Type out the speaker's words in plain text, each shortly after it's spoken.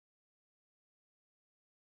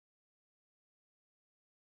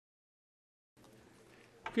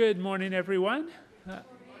Good morning, everyone.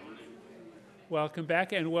 Welcome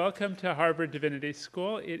back, and welcome to Harvard Divinity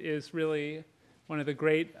School. It is really one of the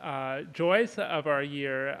great joys of our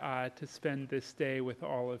year to spend this day with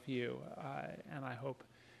all of you, and I hope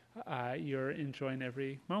you're enjoying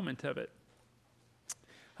every moment of it.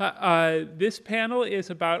 This panel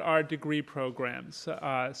is about our degree programs.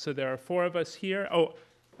 So there are four of us here. Oh,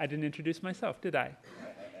 I didn't introduce myself, did I?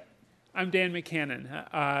 I'm Dan McCannon.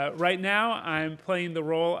 Right now, I'm playing the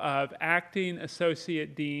role of Acting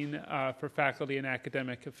Associate Dean for Faculty and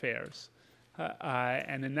Academic Affairs.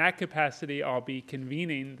 And in that capacity, I'll be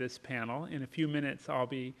convening this panel. In a few minutes, I'll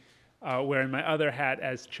be wearing my other hat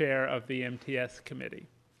as chair of the MTS committee.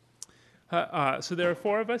 So there are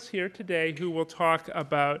four of us here today who will talk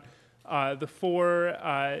about the four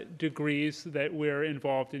degrees that we're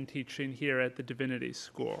involved in teaching here at the Divinity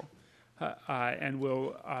School. And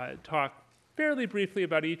we'll talk fairly briefly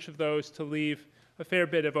about each of those to leave a fair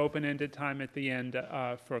bit of open-ended time at the end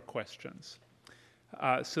for questions.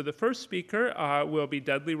 So the first speaker will be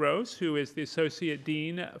Dudley Rose, who is the Associate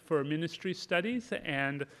Dean for Ministry Studies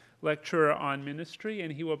and lecturer on ministry,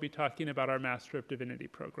 and he will be talking about our Master of Divinity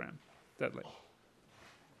program. Dudley.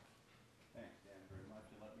 Thanks, Dan, very much.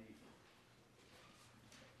 And let me...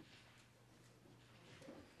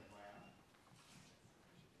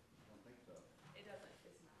 Don't think so. It doesn't,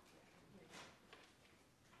 it's not.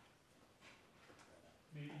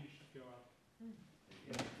 Maybe you should go up.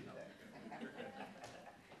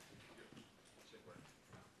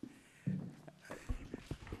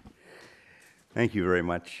 Thank you very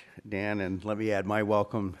much, Dan, and let me add my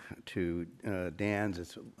welcome to Dan's.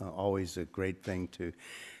 It's always a great thing to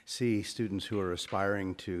see students who are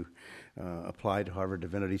aspiring to apply to Harvard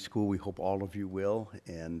Divinity School. We hope all of you will,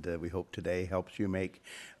 and we hope today helps you make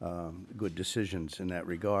good decisions in that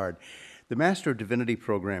regard. The Master of Divinity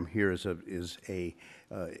program here is a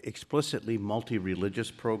explicitly multi-religious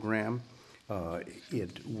program.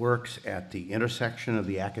 It works at the intersection of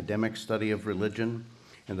the academic study of religion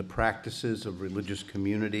and the practices of religious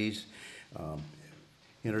communities,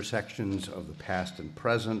 intersections of the past and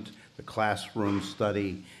present, the classroom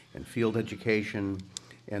study and field education,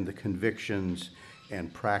 and the convictions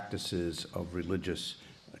and practices of religious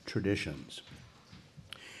traditions.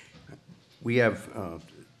 We have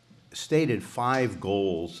stated 5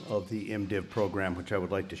 goals of the MDiv program, which I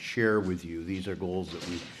would like to share with you. These are goals that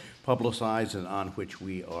we publicize and on which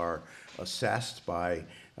we are assessed by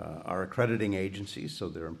our accrediting agencies, so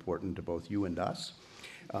they're important to both you and us.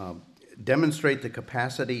 Demonstrate the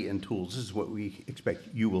capacity and tools. This is what we expect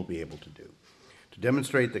you will be able to do. To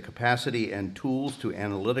demonstrate the capacity and tools to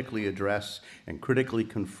analytically address and critically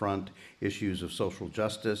confront issues of social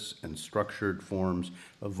justice and structured forms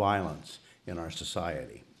of violence in our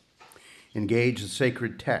society. Engage the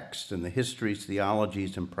sacred texts and the histories,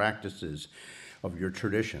 theologies, and practices of your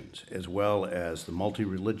traditions, as well as the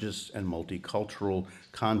multi-religious and multicultural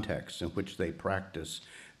contexts in which they practice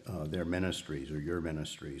their ministries or your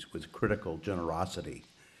ministries with critical generosity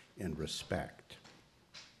and respect.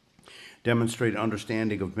 Demonstrate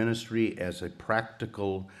understanding of ministry as a practice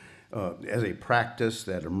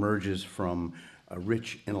that emerges from a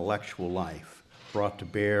rich intellectual life brought to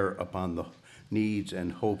bear upon the needs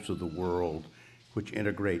and hopes of the world, which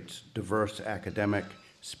integrates diverse academic,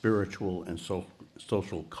 spiritual, and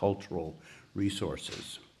social cultural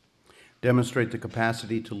resources. Demonstrate the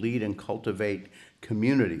capacity to lead and cultivate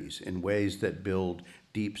communities in ways that build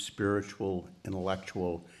deep spiritual,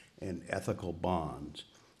 intellectual, and ethical bonds,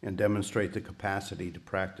 and demonstrate the capacity to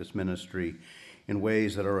practice ministry in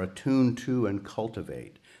ways that are attuned to and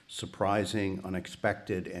cultivate surprising,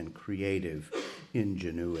 unexpected, and creative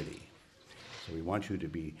ingenuity. So we want you to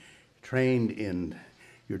be trained in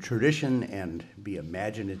your tradition and be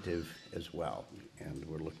imaginative as well. And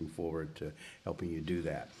we're looking forward to helping you do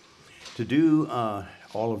that. To do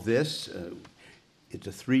all of this, it's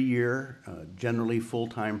a 3-year, generally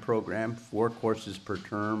full-time program, 4 courses per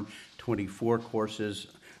term, 24 courses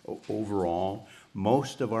overall.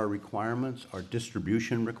 Most of our requirements are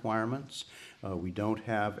distribution requirements. We don't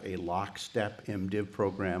have a lockstep MDiv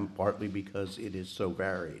program, partly because it is so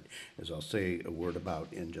varied, as I'll say a word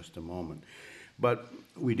about in just a moment. But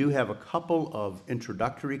we do have a couple of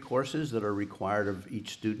introductory courses that are required of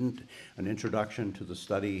each student, an introduction to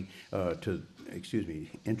the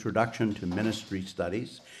introduction to ministry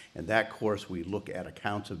studies. And that course, we look at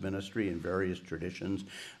accounts of ministry in various traditions,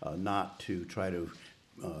 not to try to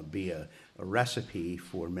be a recipe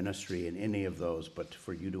for ministry in any of those, but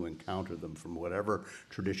for you to encounter them from whatever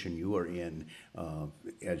tradition you are in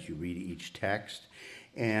as you read each text.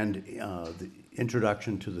 and the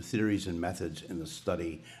Introduction to the Theories and Methods in the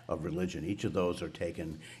Study of Religion. Each of those are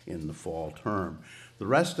taken in the fall term. The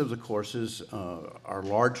rest of the courses are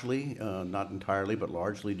largely, not entirely, but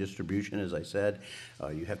largely distribution, as I said.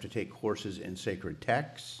 You have to take courses in sacred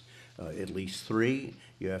texts, at least 3.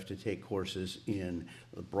 You have to take courses in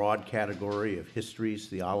the broad category of histories,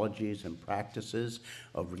 theologies, and practices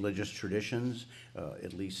of religious traditions,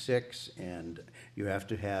 at least 6. And you have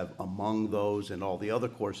to have, among those and all the other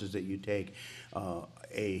courses that you take,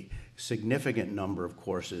 a significant number of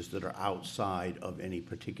courses that are outside of any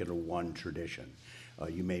particular one tradition.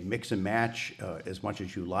 You may mix and match as much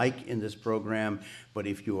as you like in this program, but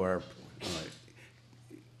if you are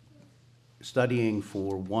studying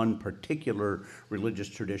for one particular religious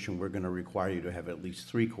tradition, we're going to require you to have at least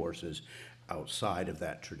 3 courses outside of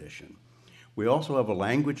that tradition. We also have a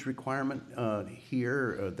language requirement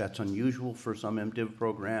here that's unusual for some MDiv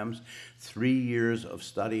programs. 3 years of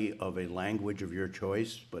study of a language of your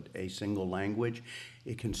choice, but a single language.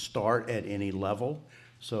 It can start at any level.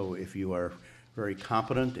 So if you are very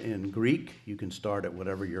competent in Greek, you can start at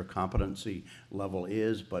whatever your competency level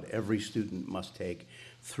is, but every student must take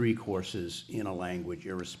 3 courses in a language,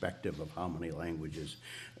 irrespective of how many languages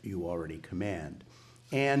you already command.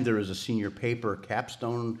 And there is a senior paper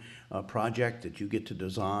capstone project that you get to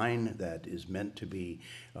design that is meant to be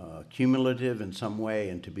cumulative in some way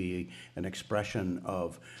and to be an expression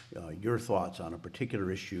of your thoughts on a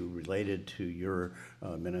particular issue related to your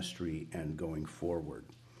ministry and going forward.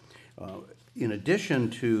 In addition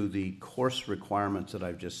to the course requirements that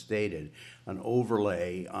I've just stated, an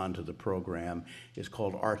overlay onto the program is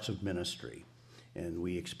called Arts of Ministry. And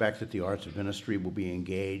we expect that the Arts of Ministry will be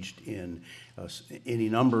engaged in any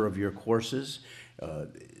number of your courses.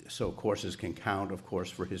 So courses can count, of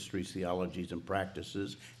course, for histories, theologies, and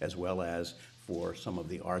practices, as well as for some of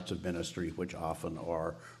the Arts of Ministry, which often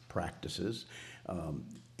are practices.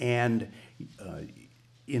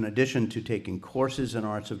 In addition to taking courses in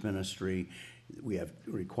Arts of Ministry, we have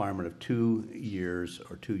a requirement of 2 years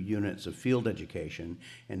or 2 units of field education.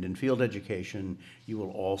 And in field education, you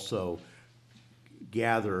will also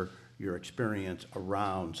gather your experience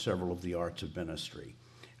around several of the Arts of Ministry.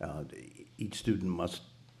 Each student must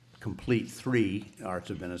complete 3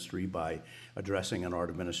 Arts of Ministry by addressing an Art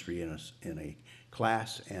of Ministry in a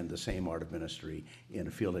class and the same Art of Ministry in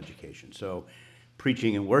a field education. So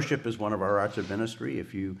preaching and worship is one of our Arts of Ministry.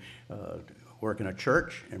 If you work in a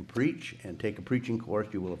church and preach and take a preaching course,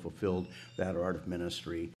 you will have fulfilled that Art of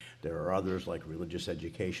Ministry. There are others like religious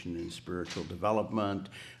education and spiritual development,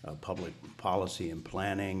 public policy and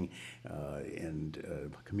planning,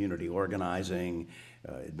 and community organizing,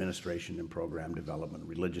 administration and program development,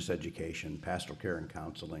 religious education, pastoral care and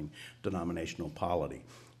counseling, denominational polity.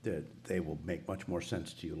 They will make much more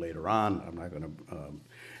sense to you later on. I'm not going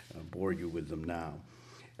to bore you with them now.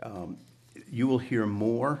 You will hear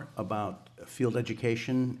more about field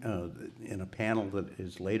education in a panel that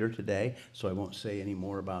is later today, so I won't say any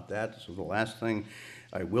more about that. So the last thing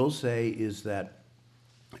I will say is that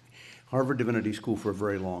Harvard Divinity School for a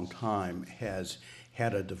very long time has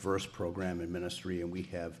had a diverse program in ministry, and we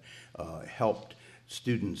have helped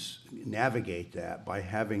students navigate that by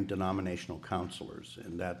having denominational counselors.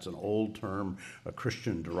 And that's an old term, a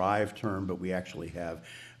Christian-derived term, but we actually have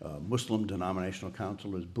Muslim denominational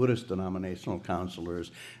counselors, Buddhist denominational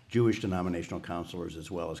counselors, Jewish denominational counselors, as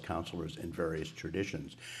well as counselors in various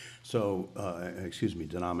traditions. So,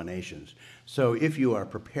 denominations. So if you are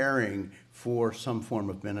preparing for some form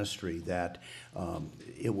of ministry, that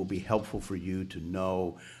it will be helpful for you to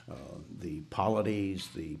know the polities,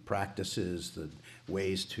 the practices, the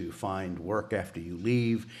ways to find work after you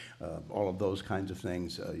leave, all of those kinds of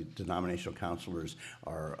things. Denominational counselors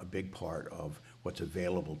are a big part of what's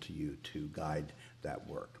available to you to guide that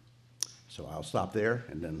work. So I'll stop there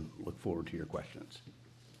and then look forward to your questions.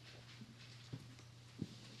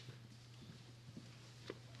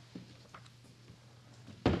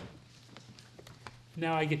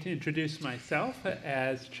 Now I get to introduce myself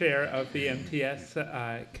as chair of the MTS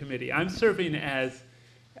committee. I'm serving as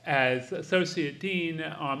associate dean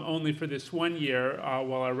only for this 1 year,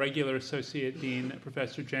 while our regular associate dean,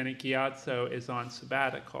 Professor Janet Giazzo, is on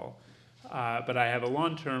sabbatical. But I have a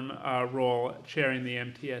long-term role chairing the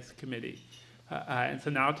MTS committee. And so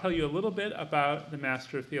now I'll tell you a little bit about the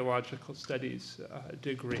Master of Theological Studies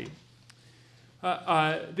degree.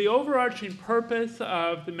 The overarching purpose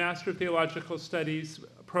of the Master of Theological Studies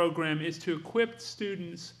program is to equip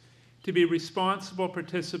students to be responsible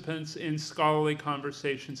participants in scholarly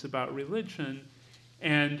conversations about religion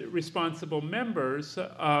and responsible members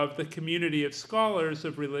of the community of scholars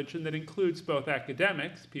of religion that includes both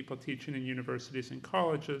academics, people teaching in universities and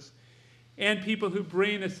colleges, and people who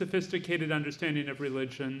bring a sophisticated understanding of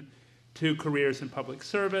religion to careers in public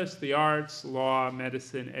service, the arts, law,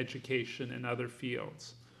 medicine, education, and other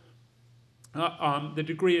fields. The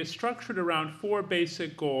degree is structured around 4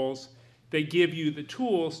 basic goals that give you the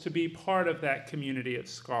tools to be part of that community of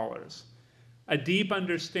scholars. A deep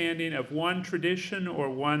understanding of one tradition or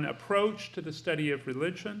one approach to the study of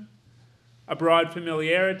religion, a broad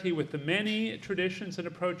familiarity with the many traditions and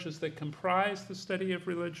approaches that comprise the study of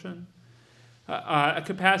religion, a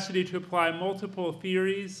capacity to apply multiple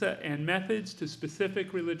theories and methods to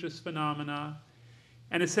specific religious phenomena,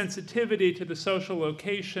 and a sensitivity to the social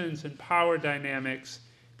locations and power dynamics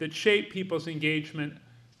that shape people's engagement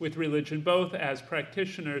with religion, both as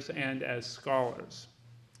practitioners and as scholars.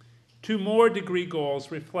 2 more degree goals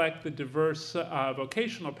reflect the diverse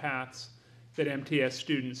vocational paths that MTS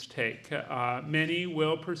students take. Many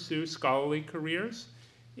will pursue scholarly careers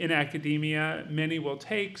in academia. Many will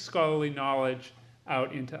take scholarly knowledge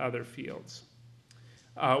out into other fields.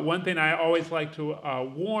 One thing I always like to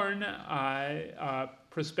warn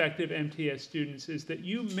prospective MTS students is that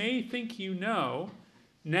you may think you know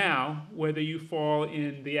now whether you fall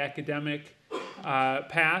in the academic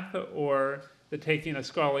path or the taking a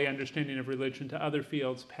scholarly understanding of religion to other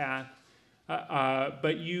fields path,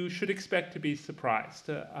 but you should expect to be surprised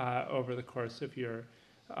over the course of your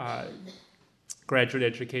graduate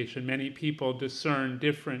education. Many people discern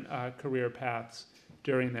different career paths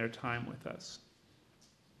during their time with us.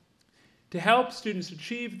 To help students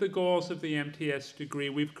achieve the goals of the MTS degree,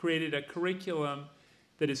 we've created a curriculum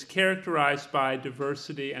that is characterized by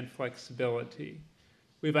diversity and flexibility.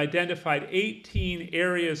 We've identified 18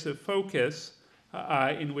 areas of focus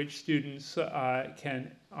in which students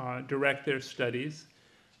can direct their studies.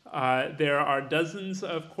 There are dozens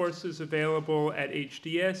of courses available at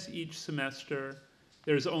HDS each semester.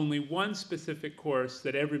 There's only one specific course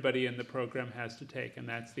that everybody in the program has to take, and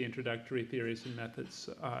that's the Introductory Theories and Methods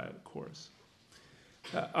course.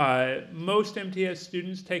 Most MTS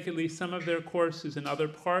students take at least some of their courses in other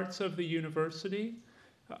parts of the university,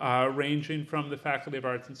 ranging from the Faculty of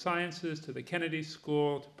Arts and Sciences to the Kennedy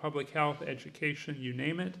School to public health, education, you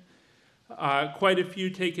name it. Quite a few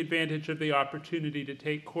take advantage of the opportunity to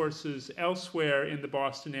take courses elsewhere in the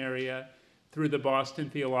Boston area through the Boston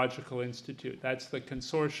Theological Institute. That's the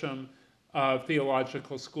consortium of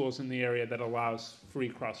theological schools in the area that allows free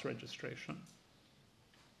cross-registration.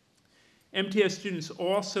 MTS students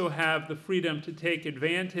also have the freedom to take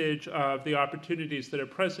advantage of the opportunities that are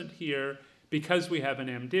present here because we have an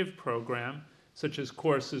MDiv program, such as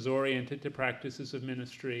courses oriented to practices of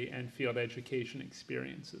ministry and field education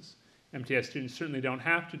experiences. MTS students certainly don't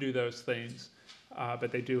have to do those things,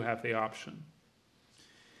 but they do have the option.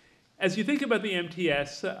 As you think about the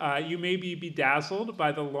MTS, you may be bedazzled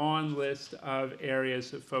by the long list of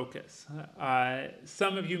areas of focus.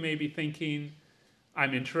 Some of you may be thinking,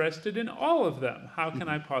 I'm interested in all of them. How can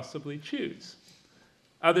I possibly choose?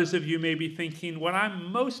 Others of you may be thinking, what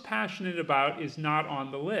I'm most passionate about is not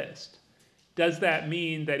on the list. Does that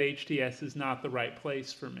mean that HDS is not the right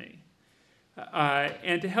place for me?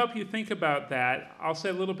 And to help you think about that, I'll say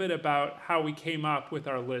a little bit about how we came up with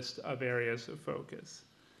our list of areas of focus.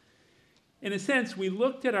 In a sense, we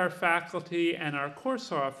looked at our faculty and our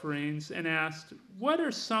course offerings and asked, what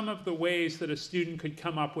are some of the ways that a student could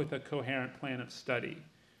come up with a coherent plan of study?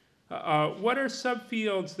 What are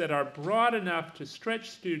subfields that are broad enough to stretch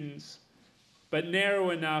students, but narrow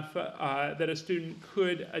enough that a student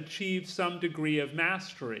could achieve some degree of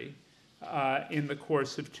mastery in the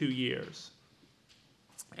course of 2 years?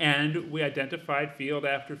 And we identified field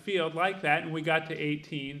after field like that, and we got to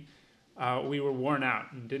 18. We were worn out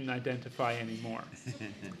and didn't identify anymore.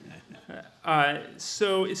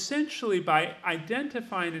 So essentially, by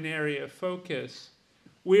identifying an area of focus,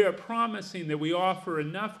 we are promising that we offer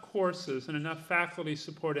enough courses and enough faculty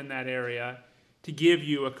support in that area to give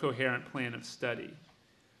you a coherent plan of study.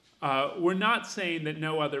 We're not saying that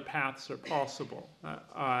no other paths are possible.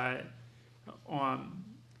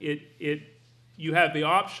 You have the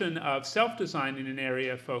option of self-designing an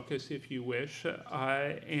area of focus if you wish,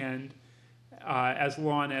 and as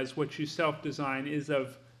long as what you self-design is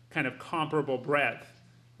of kind of comparable breadth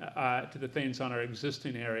to the things on our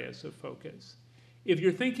existing areas of focus. If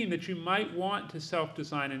you're thinking that you might want to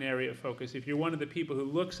self-design an area of focus, if you're one of the people who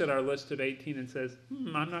looks at our list of 18 and says,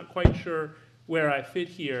 I'm not quite sure where I fit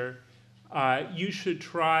here, you should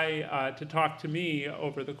try to talk to me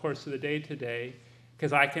over the course of the day today,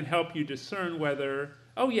 because I can help you discern whether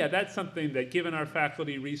oh yeah, that's something that given our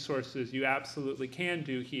faculty resources, you absolutely can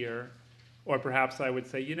do here. Or perhaps I would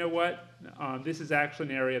say, you know what, this is actually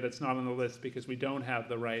an area that's not on the list because we don't have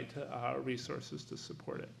the right resources to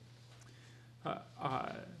support it.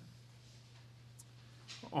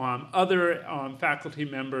 Other faculty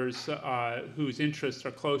members whose interests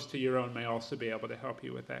are close to your own may also be able to help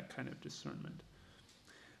you with that kind of discernment.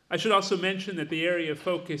 I should also mention that the area of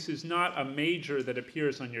focus is not a major that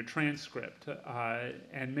appears on your transcript,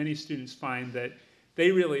 and many students find that they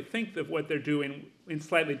really think of what they're doing in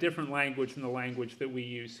slightly different language than the language that we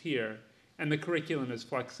use here, and the curriculum is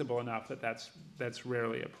flexible enough that that's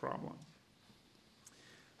rarely a problem.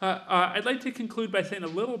 I'd like to conclude by saying a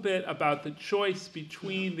little bit about the choice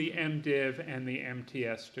between the MDiv and the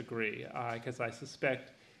MTS degree, because I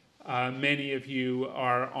suspect many of you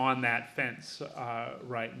are on that fence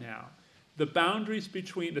right now. The boundaries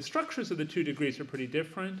between, the structures of the two degrees are pretty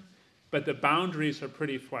different, but the boundaries are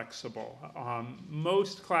pretty flexible.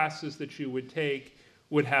 Most classes that you would take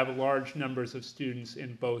would have large numbers of students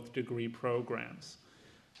in both degree programs.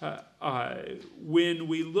 When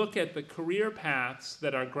we look at the career paths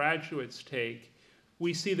that our graduates take,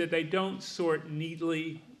 we see that they don't sort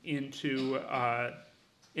neatly into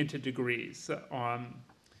degrees.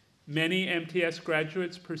 Many MTS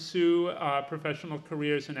graduates pursue professional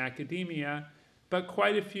careers in academia, but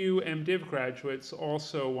quite a few MDiv graduates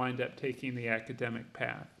also wind up taking the academic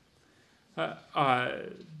path.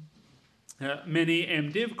 Many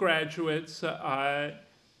MDiv graduates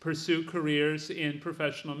pursue careers in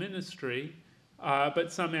professional ministry,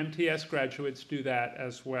 but some MTS graduates do that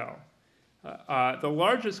as well. The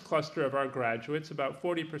largest cluster of our graduates, about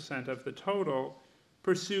 40% of the total,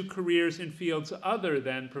 pursue careers in fields other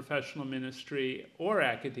than professional ministry or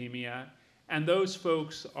academia, and those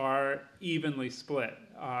folks are evenly split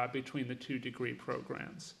between the two degree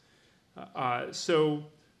programs. So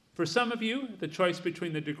for some of you, the choice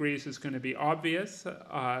between the degrees is going to be obvious.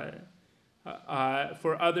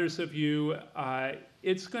 For others of you,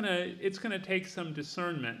 it's gonna take some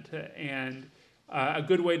discernment, and a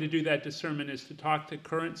good way to do that discernment is to talk to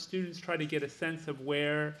current students, try to get a sense of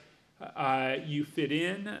where you fit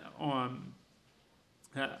in,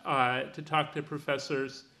 to talk to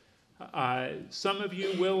professors. Some of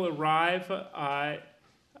you will arrive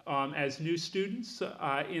as new students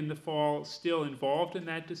in the fall, still involved in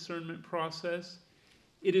that discernment process.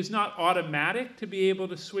 It is not automatic to be able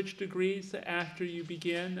to switch degrees after you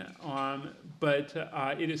begin, but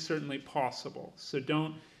it is certainly possible. So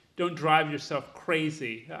don't drive yourself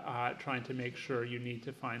crazy trying to make sure you need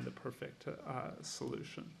to find the perfect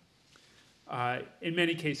solution. In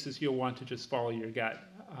many cases, you'll want to just follow your gut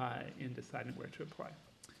in deciding where to apply.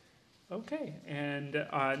 Okay, and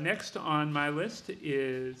next on my list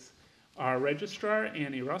is our registrar,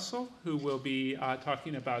 Annie Russell, who will be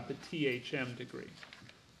talking about the THM degree.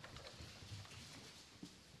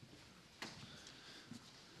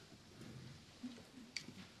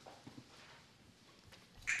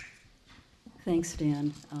 Thanks,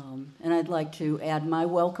 Dan. And I'd like to add my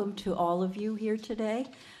welcome to all of you here today.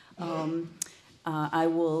 I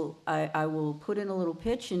will put in a little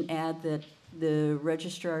pitch and add that the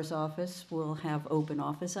registrar's office will have open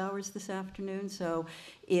office hours this afternoon. So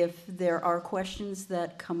if there are questions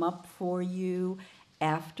that come up for you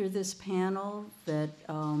after this panel that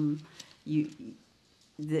you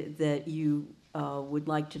would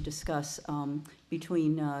like to discuss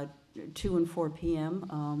between 2 and 4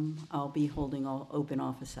 p.m., I'll be holding all open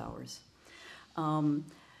office hours.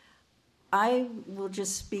 I will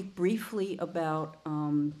just speak briefly about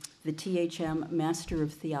the THM Master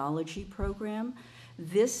of Theology program.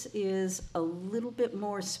 This is a little bit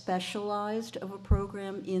more specialized of a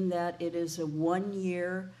program in that it is a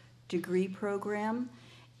one-year degree program,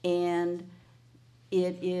 and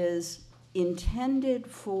it is intended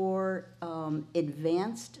for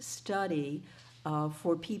advanced study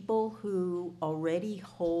for people who already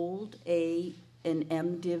hold an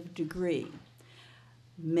MDiv degree.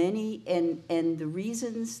 Many, and the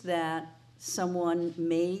reasons that someone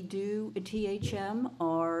may do a THM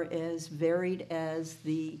are as varied as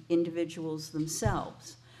the individuals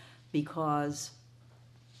themselves, because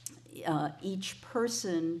each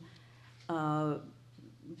person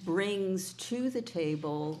brings to the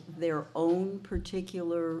table their own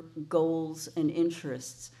particular goals and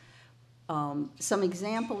interests. Some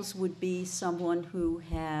examples would be someone who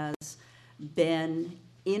has been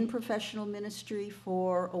in professional ministry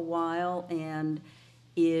for a while and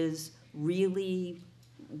is really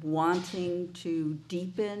wanting to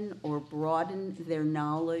deepen or broaden their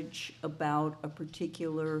knowledge about a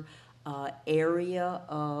particular area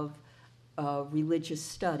of religious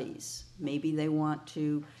studies. Maybe they want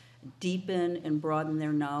to deepen and broaden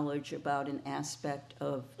their knowledge about an aspect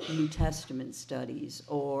of New Testament studies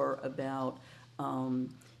or about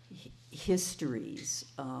histories,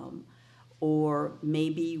 or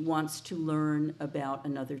maybe wants to learn about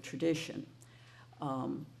another tradition.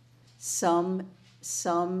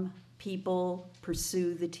 Some people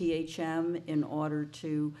pursue the THM in order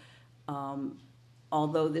to,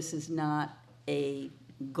 although this is not a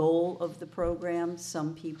goal of the program,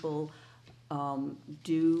 some people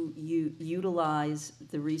do utilize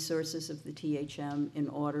the resources of the THM in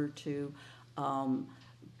order to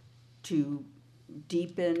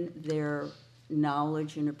deepen their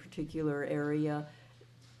knowledge in a particular area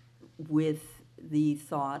with the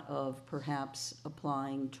thought of perhaps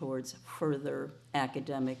applying towards further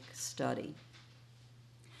academic study.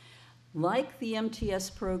 Like the MTS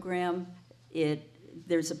program,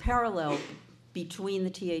 there's a parallel between the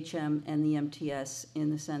THM and the MTS in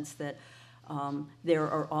the sense that there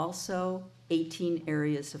are also 18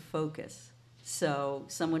 areas of focus. So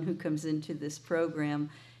someone who comes into this program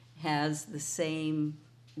has the same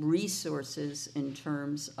resources in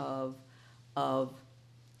terms of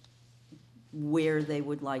where they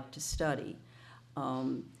would like to study.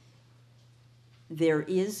 There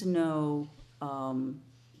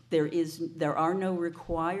are no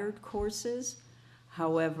required courses.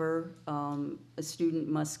 However, a student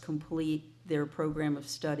must complete their program of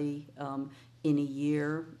study in a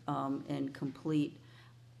year and complete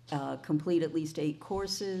at least 8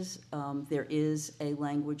 courses. There is a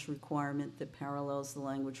language requirement that parallels the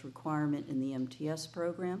language requirement in the MTS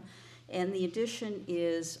program. And the addition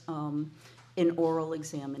is an oral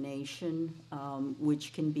examination,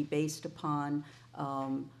 which can be based upon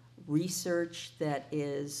research that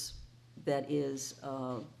is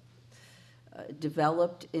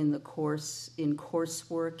developed in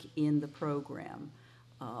coursework in the program.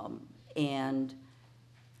 And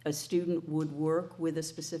a student would work with a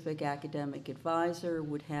specific academic advisor,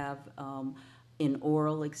 would have an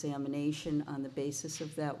oral examination on the basis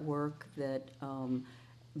of that work that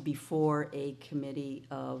before a committee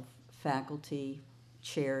of faculty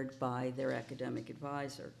chaired by their academic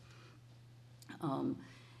advisor.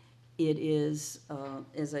 It is,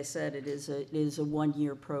 as I said, it is a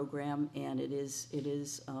one-year program, and it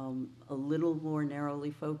is a little more narrowly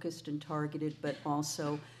focused and targeted, but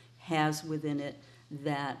also has within it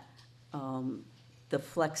that the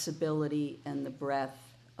flexibility and the breadth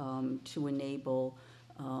to enable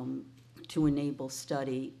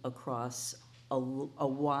study across a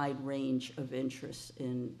wide range of interests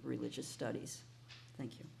in religious studies.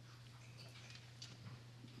 Thank you.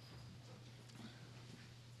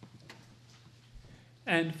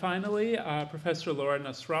 And finally, Professor Laura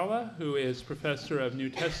Nasrallah, who is Professor of New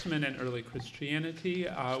Testament and Early Christianity,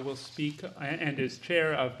 will speak, and is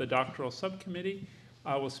chair of the doctoral subcommittee,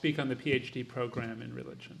 will speak on the PhD program in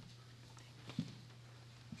religion.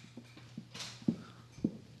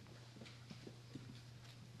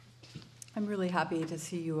 I'm really happy to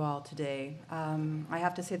see you all today. I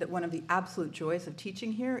have to say that one of the absolute joys of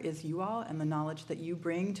teaching here is you all and the knowledge that you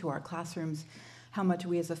bring to our classrooms, how much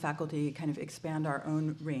we as a faculty kind of expand our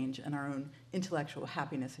own range and our own intellectual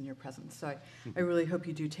happiness in your presence. So I really hope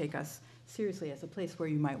you do take us seriously as a place where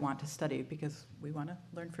you might want to study, because we want to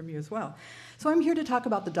learn from you as well. So I'm here to talk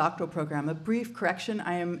about the doctoral program. A brief correction,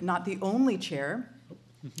 I am not the only chair.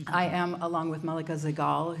 I am, along with Malika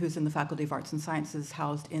Zegal, who's in the Faculty of Arts and Sciences,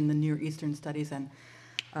 housed in the Near Eastern Studies and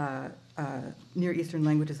Near Eastern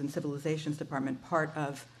Languages and Civilizations Department, part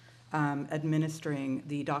of administering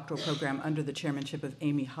the doctoral program under the chairmanship of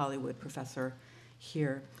Amy Hollywood, professor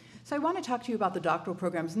here. So I want to talk to you about the doctoral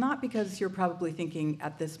programs, not because you're probably thinking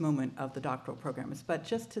at this moment of the doctoral programs, but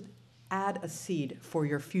just to add a seed for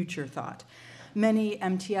your future thought. Many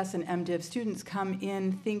MTS and MDiv students come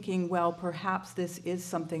in thinking, well, perhaps this is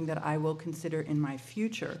something that I will consider in my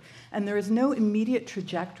future. And there is no immediate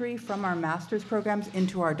trajectory from our master's programs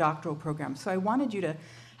into our doctoral programs. So I wanted you to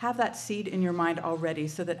have that seed in your mind already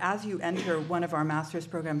so that as you enter one of our master's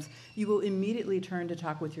programs, you will immediately turn to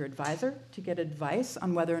talk with your advisor to get advice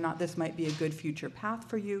on whether or not this might be a good future path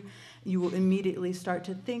for you. You will immediately start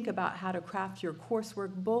to think about how to craft your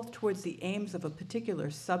coursework both towards the aims of a particular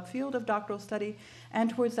subfield of doctoral study and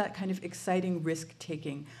towards that kind of exciting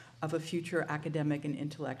risk-taking of a future academic and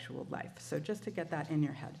intellectual life. So just to get that in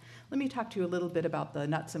your head, let me talk to you a little bit about the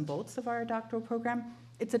nuts and bolts of our doctoral program.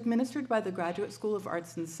 It's administered by the Graduate School of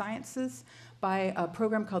Arts and Sciences by a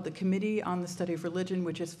program called the Committee on the Study of Religion,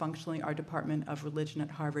 which is functionally our Department of Religion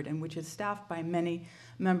at Harvard, and which is staffed by many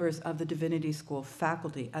members of the Divinity School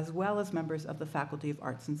faculty, as well as members of the Faculty of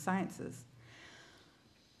Arts and Sciences.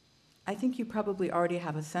 I think you probably already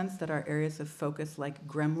have a sense that our areas of focus, like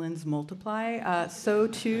gremlins, multiply. So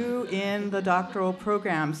too in the doctoral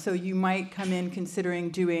program. So you might come in considering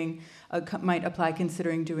doing, might apply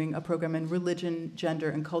considering doing a program in religion, gender,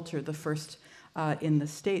 and culture, the first in the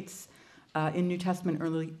States. In New Testament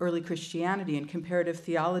early Christianity, in comparative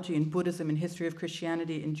theology, in Buddhism, in history of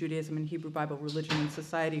Christianity, in Judaism, in Hebrew Bible, religion and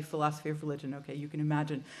society, philosophy of religion. Okay, you can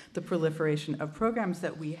imagine the proliferation of programs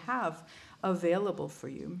that we have available for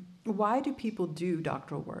you. Why do people do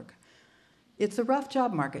doctoral work? It's a rough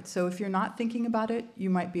job market, so if you're not thinking about it, you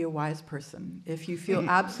might be a wise person. If you feel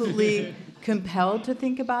absolutely compelled to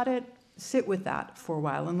think about it, sit with that for a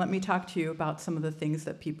while and let me talk to you about some of the things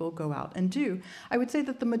that people go out and do. I would say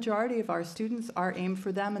that the majority of our students, our aim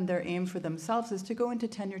for them and their aim for themselves is to go into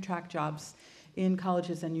tenure-track jobs in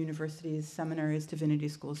colleges and universities, seminaries, divinity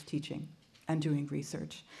schools, teaching and doing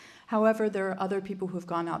research. However, there are other people who have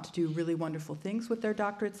gone out to do really wonderful things with their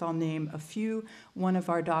doctorates. I'll name a few. One of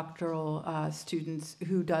our doctoral students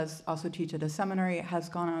who does also teach at a seminary has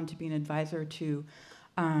gone on to be an advisor to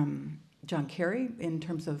John Kerry in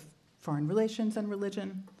terms of foreign relations and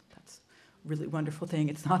religion. That's a really wonderful thing.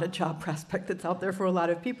 It's not a job prospect that's out there for a lot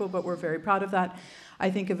of people, but we're very proud of that. I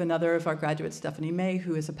think of another of our graduates, Stephanie May,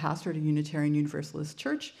 who is a pastor at a Unitarian Universalist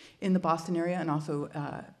church in the Boston area and also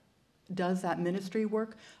does that ministry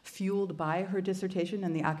work fueled by her dissertation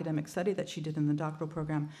and the academic study that she did in the doctoral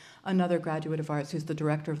program. Another graduate of ours who's the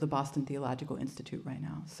director of the Boston Theological Institute right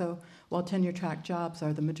now. So while tenure-track jobs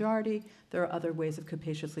are the majority, there are other ways of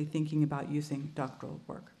capaciously thinking about using doctoral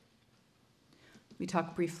work. We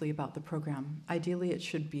talk briefly about the program. Ideally, it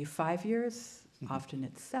should be 5 years. Often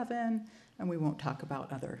it's 7, and we won't talk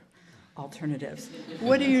about other alternatives.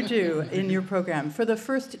 What do you do in your program? For the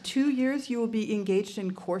first 2 years, you will be engaged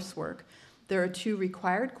in coursework. There are 2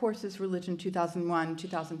 required courses, Religion 2001,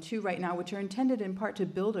 2002 right now, which are intended in part to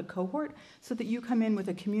build a cohort so that you come in with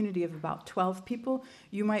a community of about 12 people.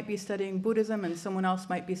 You might be studying Buddhism and someone else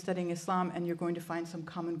might be studying Islam, and you're going to find some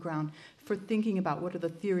common ground for thinking about what are the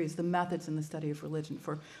theories, the methods in the study of religion,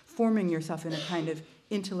 for forming yourself in a kind of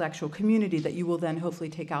intellectual community that you will then hopefully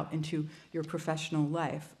take out into your professional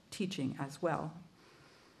life, teaching as well.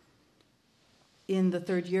 In the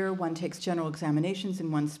 3rd year, one takes general examinations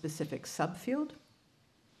in one specific subfield.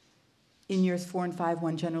 In years 4 and 5,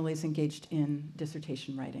 one generally is engaged in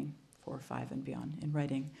dissertation writing, 4 or 5 and beyond, in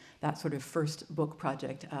writing that sort of first book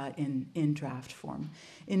project in draft form.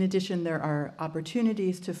 In addition, there are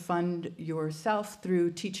opportunities to fund yourself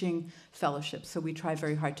through teaching fellowships. So we try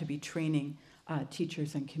very hard to be training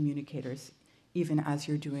teachers and communicators, even as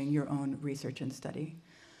you're doing your own research and study.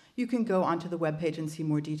 You can go onto the webpage and see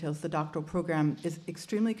more details. The doctoral program is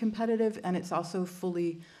extremely competitive, and it's also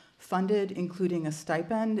fully funded, including a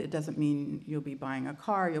stipend. It doesn't mean you'll be buying a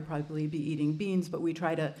car. You'll probably be eating beans, but we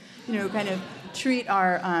try to, kind of treat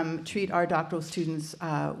our doctoral students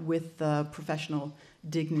with the professional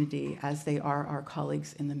dignity as they are our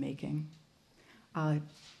colleagues in the making. I'd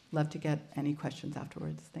love to get any questions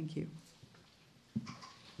afterwards. Thank you.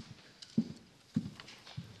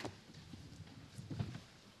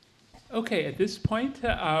 Okay, at this point,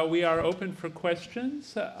 we are open for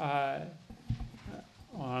questions.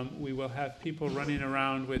 We will have people running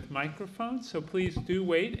around with microphones, so please do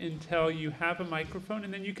wait until you have a microphone,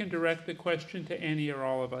 and then you can direct the question to any or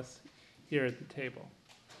all of us here at the table.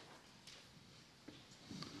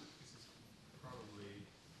 This is probably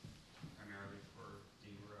primarily for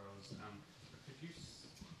Dean Rose.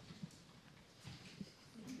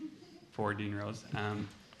 For Dean Rose,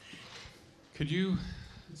 could you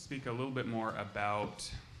speak a little bit more about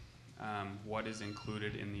what is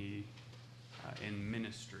included in the in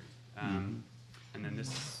ministry, and then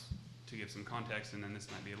this, to give some context, and then this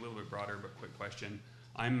might be a little bit broader, but quick question.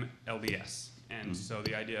 I'm LDS, and so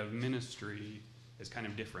the idea of ministry is kind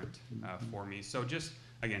of different for me. So just,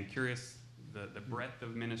 again, curious the breadth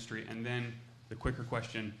of ministry, and then the quicker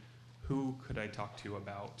question, who could I talk to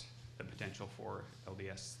about the potential for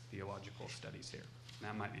LDS theological studies here? And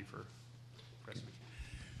that might be for President.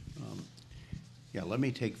 Yeah, let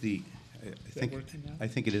me take the, I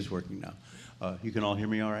think it is working now. You can all hear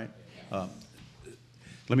me all right?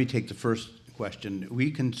 Let me take the first question.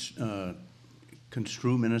 We can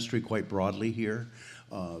construe ministry quite broadly here.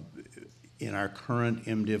 In our current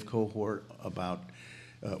MDiv cohort,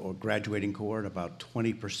 or graduating cohort, about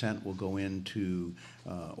 20% will go into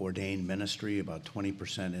ordained ministry, about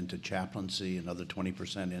 20% into chaplaincy, another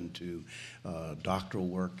 20% into doctoral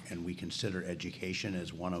work, and we consider education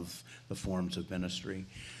as one of the forms of ministry.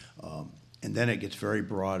 And then it gets very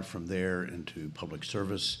broad from there into public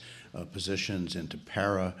service positions, into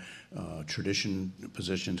tradition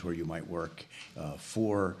positions where you might work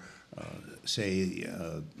for say,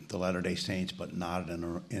 the Latter-day Saints, but not in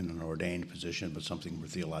an ordained position, but something where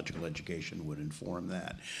theological education would inform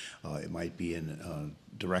that. It might be in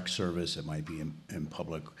direct service, it might be in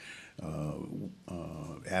public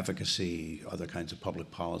advocacy, other kinds of public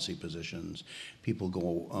policy positions. People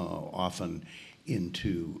go often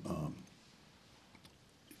into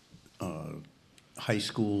high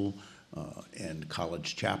school and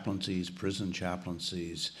college chaplaincies, prison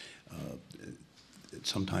chaplaincies,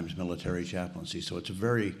 sometimes military chaplaincy. So it's a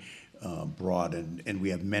very broad, and we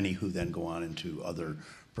have many who then go on into other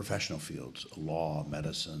professional fields, law,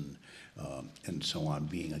 medicine, and so on,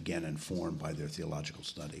 being again informed by their theological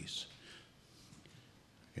studies.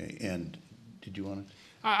 Okay, and did you want to?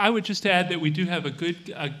 I would just add that we do have a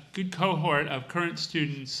good cohort of current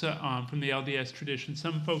students from the LDS tradition.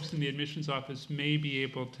 Some folks in the admissions office may be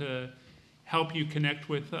able to help you connect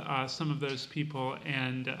with some of those people,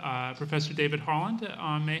 and Professor David Holland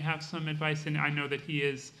may have some advice, and I know that he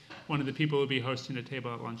is one of the people who will be hosting a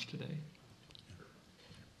table at lunch today.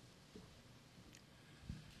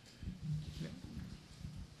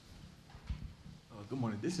 Good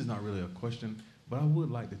morning. This is not really a question, but I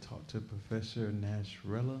would like to talk to Professor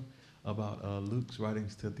Nasrallah about Luke's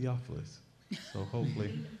writings to Theophilus. So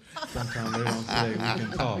hopefully sometime later on today we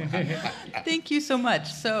can talk. Thank you so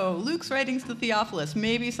much. So Luke's writings to Theophilus,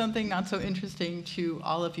 maybe something not so interesting to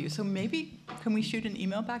all of you. So maybe can we shoot an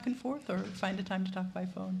email back and forth or find a time to talk by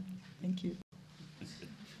phone? Thank you.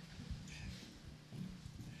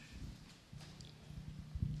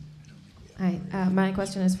 Hi, my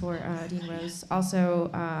question is for Dean Rose. Also,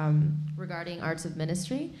 regarding arts of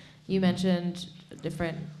ministry, you mentioned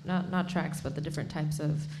different, not tracks, but the different types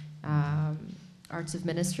of arts of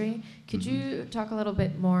ministry. Could you talk a little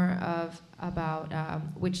bit more about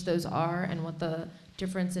which those are and what the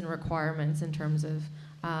difference in requirements in terms of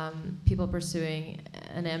people pursuing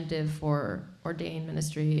an MDiv for ordained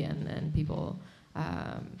ministry and then people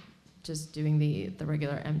just doing the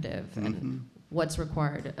regular MDiv and what's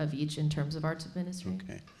required of each in terms of arts of ministry?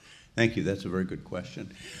 Okay. Thank you. That's a very good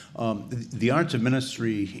question. The arts of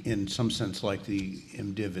ministry, in some sense like the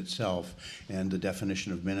MDiv itself and the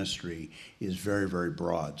definition of ministry, is very, very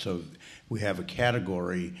broad. So we have a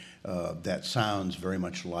category that sounds very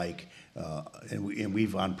much like, and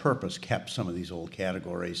we've on purpose kept some of these old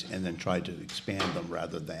categories and then tried to expand them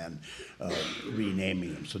rather than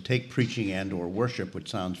renaming them. So take preaching and or worship, which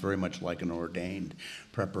sounds very much like an ordained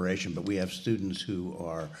preparation, but we have students who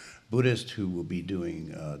are Buddhist who will be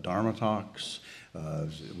doing Dharma talks.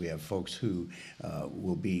 We have folks who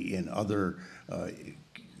will be in other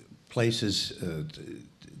places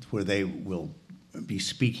where they will be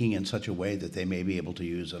speaking in such a way that they may be able to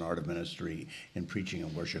use an art of ministry in preaching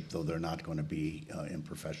and worship, though they're not going to be in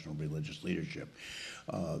professional religious leadership.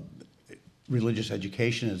 Religious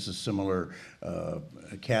education is a similar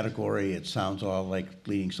category. It sounds all like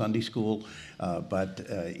leading Sunday school, but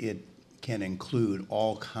it can include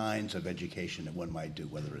all kinds of education that one might do,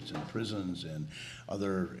 whether it's in prisons and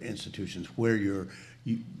other institutions where you're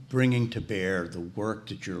bringing to bear the work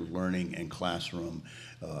that you're learning in classroom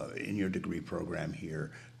in your degree program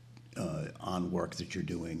here on work that you're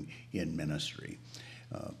doing in ministry.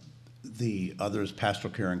 The other is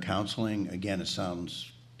pastoral care and counseling. Again,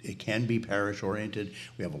 it can be parish-oriented.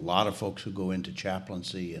 We have a lot of folks who go into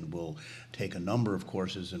chaplaincy and will take a number of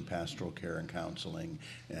courses in pastoral care and counseling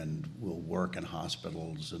and will work in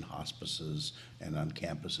hospitals and hospices and on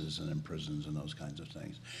campuses and in prisons and those kinds of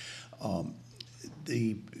things.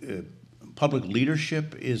 The public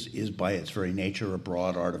leadership is by its very nature a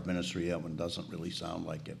broad art of ministry. That one doesn't really sound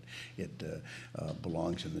like it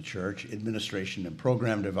belongs in the church. Administration and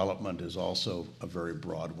program development is also a very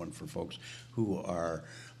broad one for folks who are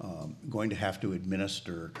going to have to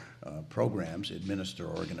administer programs, administer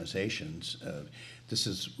organizations. This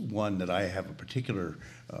is one that I have a particular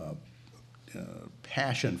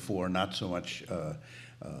passion for, not so much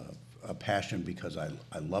a passion because I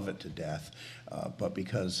love it to death, but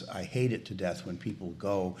because I hate it to death when people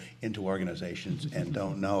go into organizations and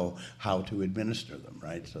don't know how to administer them,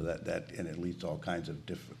 right? So and it leads to all kinds of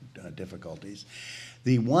difficulties.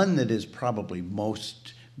 The one that is probably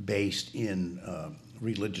most based in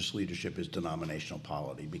religious leadership is denominational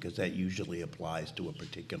polity, because that usually applies to a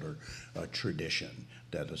particular tradition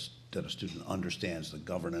that a student understands the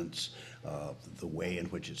governance, the way in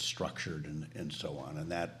which it's structured, and so on.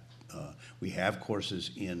 And that we have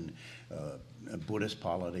courses in Buddhist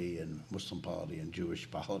polity and Muslim polity and Jewish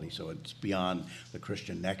polity, so it's beyond the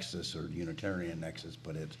Christian nexus or Unitarian nexus,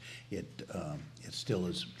 but it still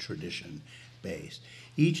is tradition-based.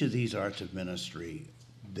 Each of these arts of ministry,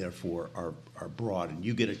 therefore, are broad, and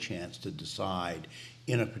you get a chance to decide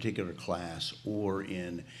in a particular class or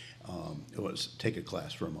in, let's take a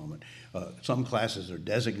class for a moment. Some classes are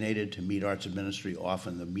designated to meet arts of ministry.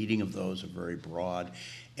 Often the meeting of those are very broad,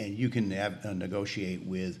 and you can negotiate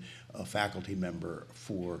with a faculty member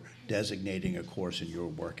for designating a course, and you're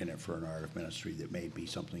working it for an art of ministry that may be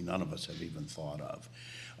something none of us have even thought of.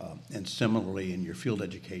 And similarly, in your field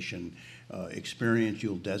education experience,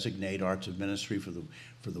 you'll designate arts of ministry for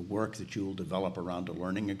the work that you'll develop around a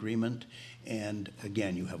learning agreement. And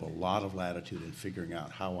again, you have a lot of latitude in figuring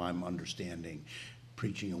out how I'm understanding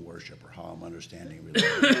preaching and worship, or how I'm understanding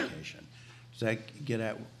religious education. Does that get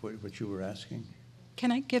at what you were asking?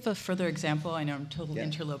 Can I give a further example? I know I'm a total Yeah.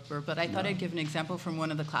 interloper, but I thought I'd give an example from one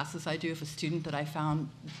of the classes I do of a student that I found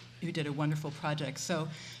who did a wonderful project. So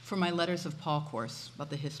for my Letters of Paul course, about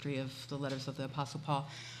the history of the letters of the Apostle Paul,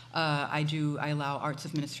 I allow arts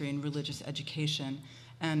of ministry and religious education.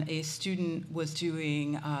 And a student was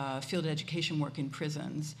doing field education work in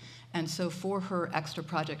prisons. And so for her extra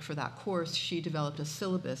project for that course, she developed a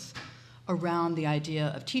syllabus around the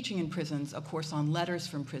idea of teaching in prisons, a course on letters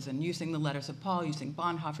from prison, using the letters of Paul, using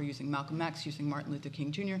Bonhoeffer, using Malcolm X, using Martin Luther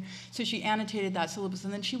King Jr. So she annotated that syllabus,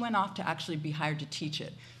 and then she went off to actually be hired to teach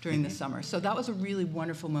it during the summer. So that was a really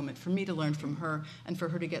wonderful moment for me to learn from her, and for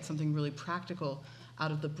her to get something really practical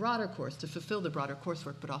out of the broader course, to fulfill the broader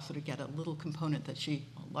coursework, but also to get a large component that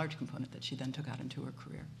she then took out into her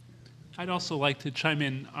career. I'd also like to chime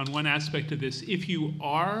in on one aspect of this. If you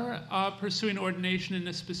are pursuing ordination in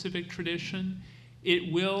a specific tradition,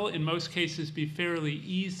 it will, in most cases, be fairly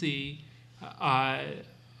easy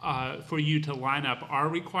for you to line up our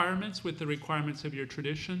requirements with the requirements of your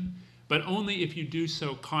tradition, but only if you do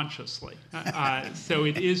so consciously. So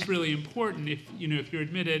it is really important, if you're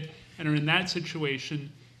admitted and are in that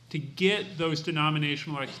situation, to get those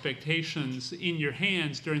denominational expectations in your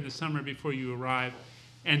hands during the summer before you arrive,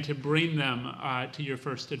 and to bring them to your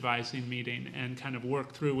first advising meeting and kind of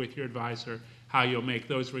work through with your advisor how you'll make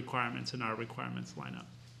those requirements and our requirements line up.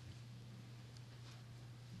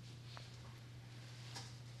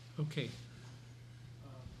 Okay.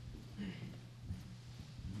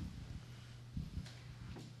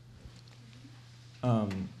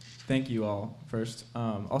 Thank you all first.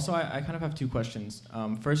 Also, I kind of have two questions.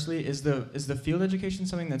 Firstly, is the field education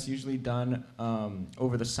something that's usually done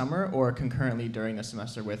over the summer or concurrently during the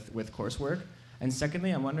semester with coursework? And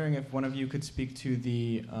secondly, I'm wondering if one of you could speak to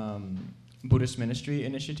the Buddhist Ministry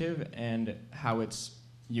Initiative and how it's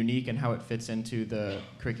unique and how it fits into the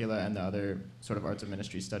curricula and the other sort of arts of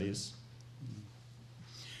ministry studies.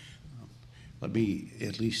 Let me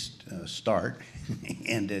at least start,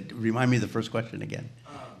 and remind me of the first question again.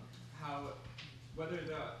 Whether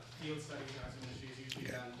the field studies and arts of ministry is usually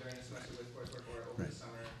done during the semester with coursework or over the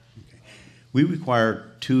summer. Okay. We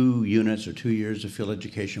require 2 units or 2 years of field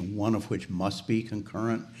education, one of which must be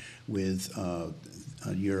concurrent with a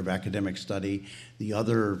year of academic study. The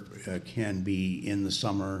other can be in the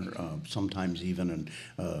summer, sometimes even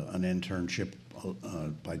an internship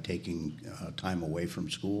by taking time away from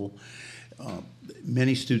school.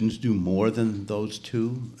 Many students do more than those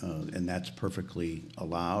 2, and that's perfectly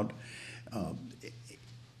allowed.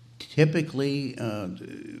 Typically,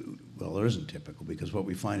 well, there isn't typical, because what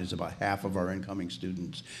we find is about half of our incoming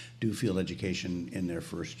students do field education in their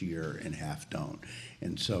first year and half don't.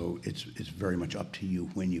 And so it's very much up to you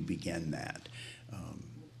when you begin that.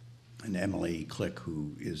 And Emily Click,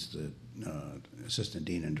 who is the Assistant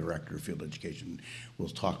Dean and Director of Field Education, will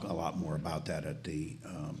talk a lot more about that at the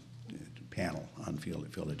panel on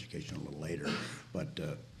field education a little later. But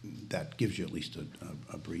that gives you at least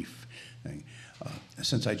a brief thing.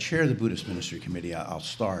 Since I chair the Buddhist Ministry Committee, I'll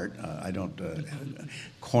start. I don't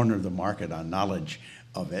corner the market on knowledge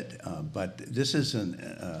of it, but this is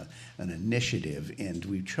an initiative, and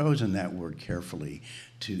we've chosen that word carefully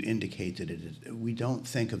to indicate that we don't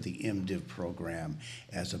think of the MDiv program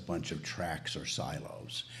as a bunch of tracks or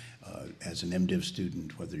silos. As an MDiv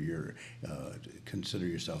student, whether you're consider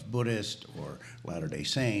yourself Buddhist or Latter-day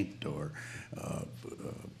Saint or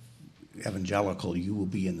evangelical, you will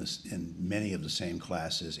be in many of the same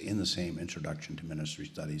classes, in the same Introduction to Ministry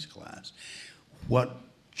Studies class. What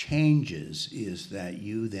changes is that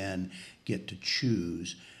you then get to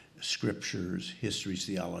choose scriptures, histories,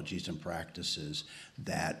 theologies, and practices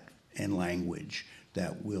and language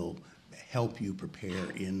that will help you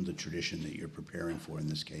prepare in the tradition that you're preparing for, in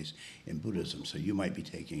this case, in Buddhism. So you might be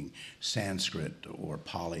taking Sanskrit or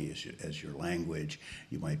Pali as your language.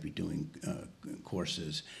 You might be doing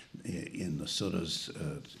courses in the suttas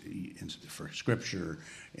for scripture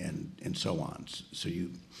and so on. So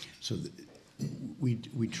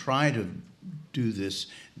we try to do this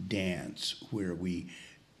dance where we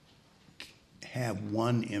have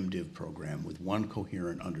one MDiv program with one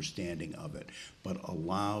coherent understanding of it, but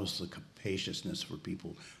allows the capaciousness for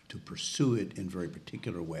people to pursue it in very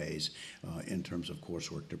particular ways in terms of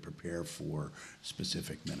coursework to prepare for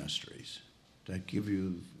specific ministries. Did I give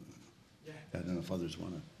you, I don't know if others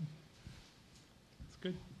want to. That's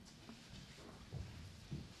good.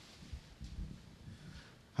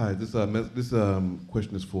 Hi, this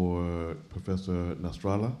question is for Professor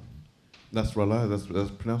Nasrallah. Nasrallah,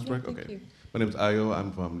 that's pronounced right? Thank Okay. you. My name is Ayo.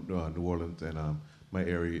 I'm from New Orleans, and my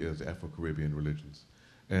area is Afro-Caribbean religions.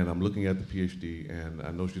 And I'm looking at the PhD, and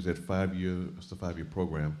I know she said 5 years, it's a 5-year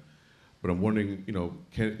program, but I'm wondering,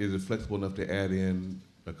 is it flexible enough to add in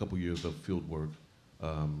a couple years of field work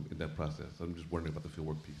in that process? I'm just wondering about the field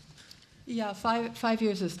work piece. Yeah, 5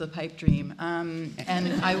 years is the pipe dream.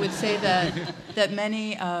 And I would say that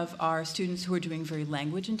many of our students who are doing very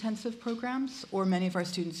language-intensive programs, or many of our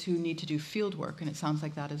students who need to do field work, and it sounds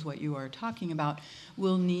like that is what you are talking about,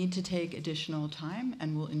 will need to take additional time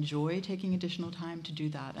and will enjoy taking additional time to do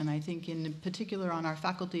that. And I think in particular on our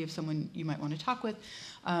faculty, if someone you might want to talk with,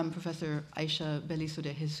 Professor Aisha Beliso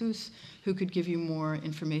de Jesus, who could give you more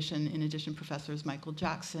information. In addition, Professors Michael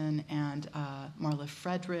Jackson and Marla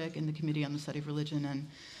Frederick in the Committee on the Study of Religion and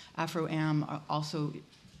Afro-Am also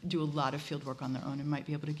do a lot of field work on their own and might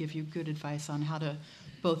be able to give you good advice on how to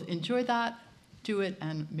both enjoy that, do it,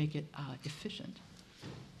 and make it efficient.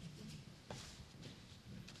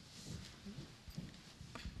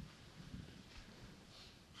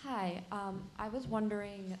 Hi, I was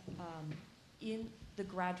wondering, in the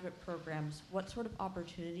graduate programs, what sort of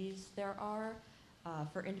opportunities there are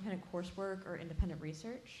for independent coursework or independent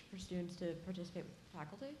research for students to participate with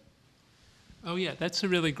faculty? Oh yeah, that's a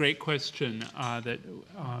really great question that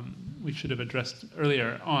we should have addressed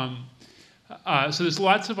earlier. So there's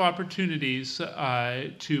lots of opportunities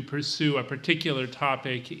to pursue a particular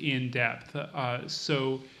topic in depth.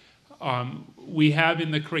 We have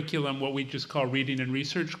in the curriculum what we just call reading and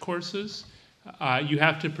research courses. You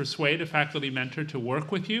have to persuade a faculty mentor to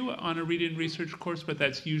work with you on a reading and research course, but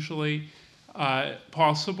that's usually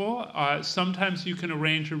possible. Sometimes you can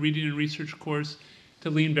arrange a reading and research course to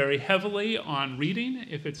lean very heavily on reading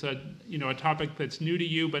if it's a topic that's new to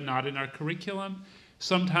you but not in our curriculum.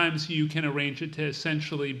 Sometimes you can arrange it to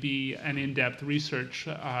essentially be an in-depth research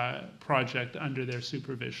project under their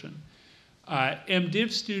supervision.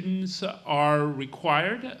 MDiv students are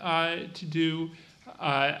required to do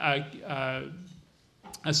a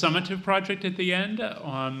summative project at the end.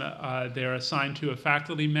 They're assigned to a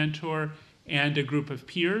faculty mentor and a group of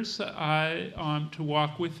peers to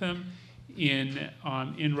walk with them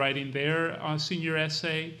in writing their senior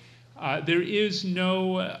essay. There is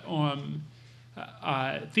no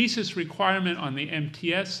thesis requirement on the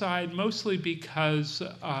MTS side, mostly because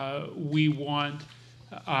we want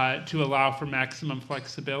to allow for maximum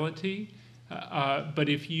flexibility. But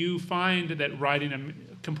if you find that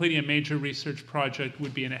completing a major research project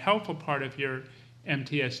would be a helpful part of your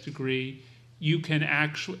MTS degree, you can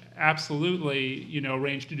absolutely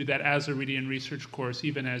arrange to do that as a reading and research course,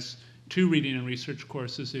 even as 2 reading and research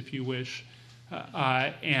courses if you wish,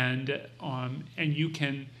 and you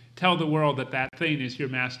can tell the world that that thing is your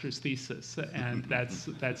master's thesis, and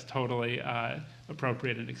that's totally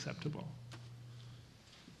appropriate and acceptable.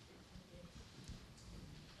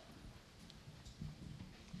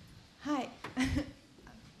 Hi.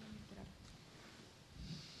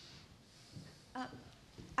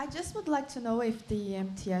 I just would like to know if the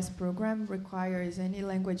MTS program requires any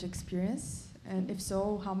language experience, and if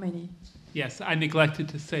so, how many? Yes, I neglected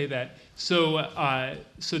to say that. So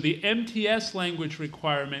the MTS language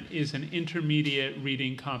requirement is an intermediate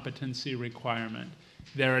reading competency requirement.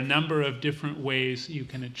 There are a number of different ways you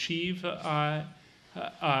can achieve that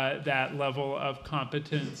level of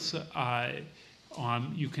competence.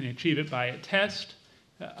 You can achieve it by a test.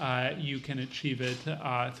 You can achieve it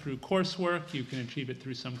through coursework. You can achieve it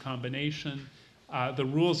through some combination. The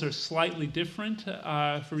rules are slightly different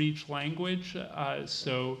for each language.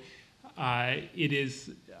 It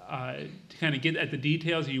is, to kind of get at the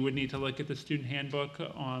details, you would need to look at the student handbook,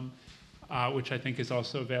 which I think is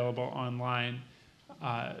also available online.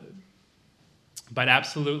 But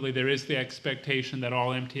absolutely, there is the expectation that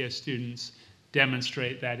all MTS students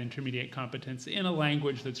demonstrate that intermediate competence in a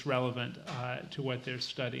language that's relevant to what they're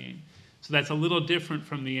studying. So that's a little different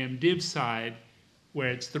from the MDiv side,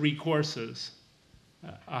 where it's 3 courses,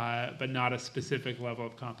 but not a specific level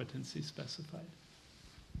of competency specified.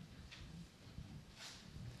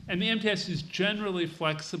 And the MTS is generally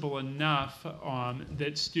flexible enough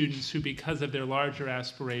that students who, because of their larger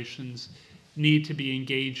aspirations, need to be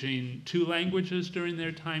engaging 2 languages during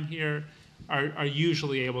their time here are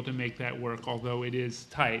usually able to make that work, although it is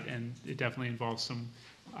tight, and it definitely involves some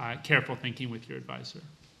careful thinking with your advisor.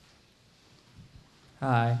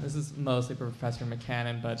 Hi, this is mostly for Professor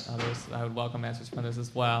McCannon, but others, I would welcome answers from this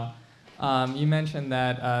as well. You mentioned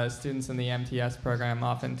that students in the MTS program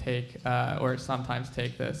often take, or sometimes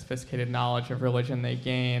take, the sophisticated knowledge of religion they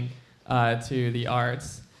gain to the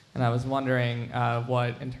arts. And I was wondering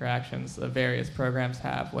what interactions the various programs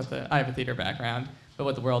have with I have a theater background, but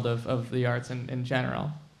with the world of the arts in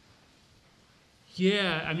general.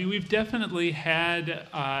 Yeah, I mean, we've definitely had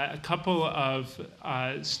a couple of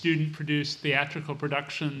student-produced theatrical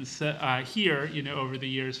productions here, over the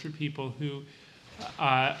years for people who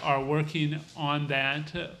are working on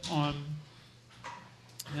that.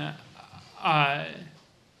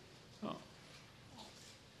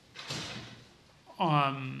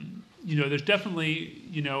 There's definitely,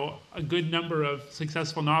 a good number of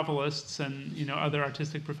successful novelists and, other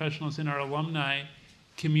artistic professionals in our alumni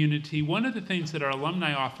community. One of the things that our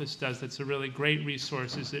alumni office does that's a really great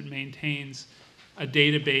resource is it maintains a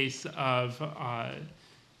database of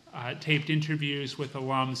taped interviews with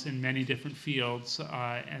alums in many different fields,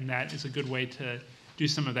 and that is a good way to do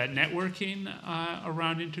some of that networking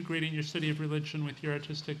around integrating your study of religion with your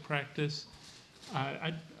artistic practice.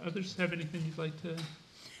 Others have anything you'd like to?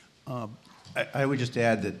 I would just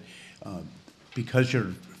add that because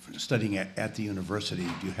you're studying at the university,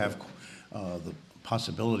 you have the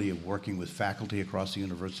possibility of working with faculty across the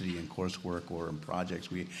university in coursework or in projects.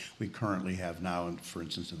 We currently have now, for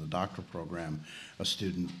instance, in the doctoral program, a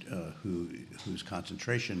student whose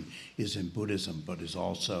concentration is in Buddhism, but is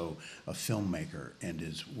also a filmmaker and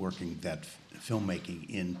is working that filmmaking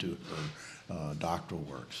into her doctoral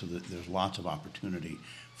work. So that there's lots of opportunity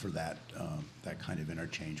for that kind of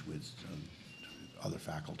interchange with other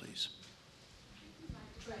faculties.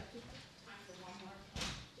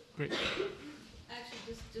 Great.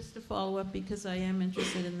 Actually, just to follow up, because I am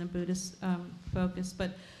interested in the Buddhist focus,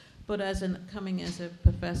 but coming as a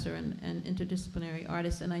professor and interdisciplinary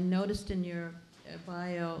artist, and I noticed in your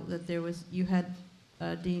bio that you had,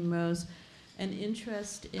 Dean Rose, an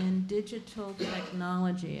interest in digital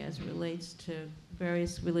technology as it relates to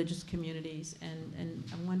various religious communities, and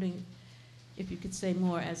I'm wondering if you could say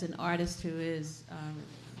more as an artist who is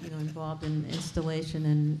involved in installation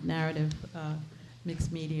and narrative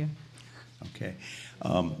mixed media. Okay.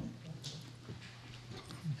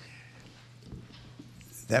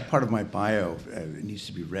 That part of my bio needs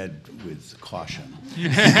to be read with caution.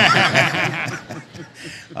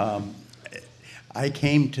 I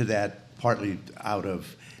came to that partly out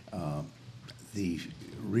of the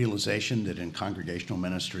realization that in congregational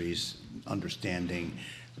ministries, understanding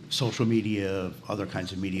social media, other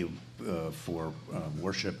kinds of media for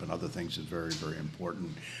worship and other things is very, very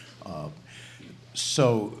important.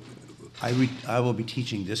 So I will be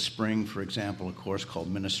teaching this spring, for example, a course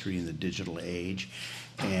called Ministry in the Digital Age,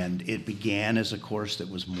 and it began as a course that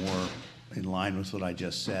was more in line with what I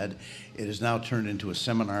just said. It has now turned into a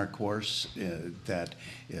seminar course that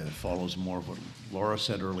follows more of what Laura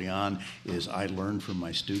said early on, is I learn from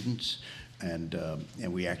my students, and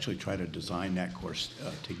we actually try to design that course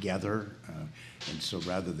together. And so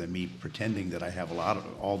rather than me pretending that I have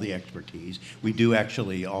all the expertise, we do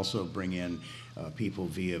actually also bring in people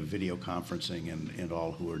via video conferencing and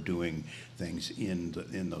all who are doing things in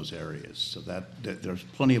those areas. So that there's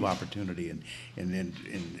plenty of opportunity, and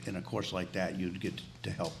in a course like that, you'd get to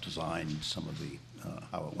help design some of the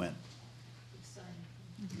how it went.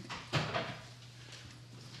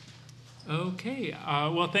 Okay,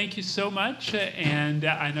 well, thank you so much, and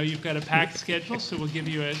I know you've got a packed schedule, so we'll give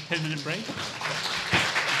you a 10-minute break.